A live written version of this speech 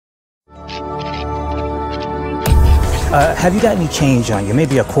have you got any change on you?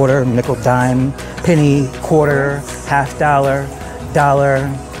 Maybe a quarter, nickel, dime, penny, quarter, half dollar, dollar,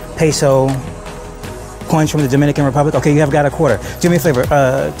 peso, coins from the Dominican Republic. Okay, you have got a quarter. Do me a favor,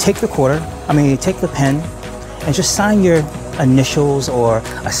 take the take the pen and just sign your initials or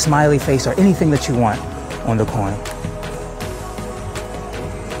a smiley face or anything that you want on the coin.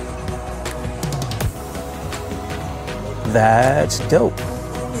 That's dope.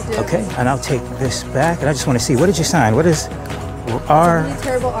 Okay, and I'll take this back and I just want to see, what did you sign? What is R? Really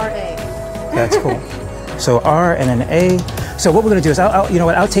terrible R-A. That's cool. So R and an A. So what we're gonna do is, you know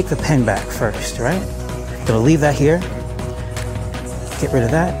what, I'll take the pen back first, right? Gonna leave that here. Get rid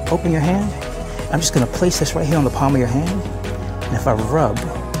of that, open your hand. I'm just gonna place this right here on the palm of your hand. And if I rub,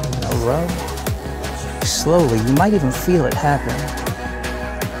 slowly, you might even feel it happen.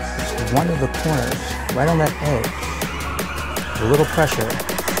 Just one of the corners, right on that edge. A little pressure,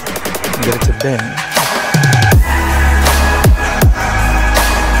 and get it to bend.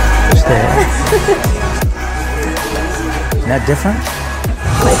 Just there. Isn't that different?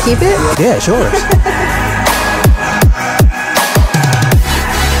 Can I keep it? Yeah, it's yours.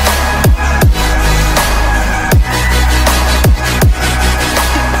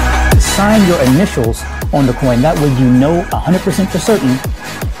 Sign your initials on the coin. That way you know 100% for certain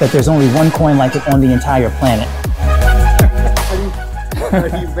that there's only one coin like it on the entire planet. How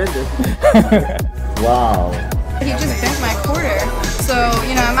do you bend it? Wow. He just bent my quarter. So,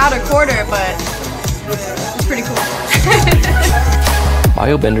 you know, I'm out a quarter, but it's pretty cool.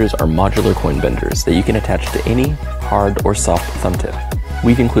 Biobenders are modular coin benders that you can attach to any hard or soft thumb tip.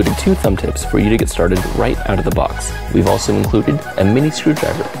 We've included 2 thumb tips for you to get started right out of the box. We've also included a mini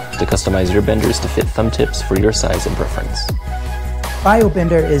screwdriver to customize your benders to fit thumb tips for your size and preference.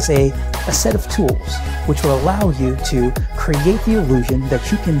 Biobender is a set of tools which will allow you to create the illusion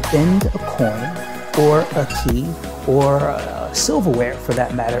that you can bend a coin or a key or silverware, for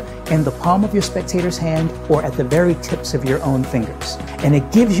that matter, in the palm of your spectator's hand or at the very tips of your own fingers. And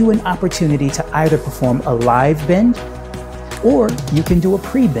it gives you an opportunity to either perform a live bend or you can do a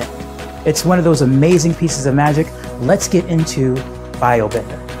pre-bend. It's one of those amazing pieces of magic. Let's get into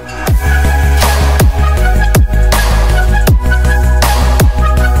Biobender.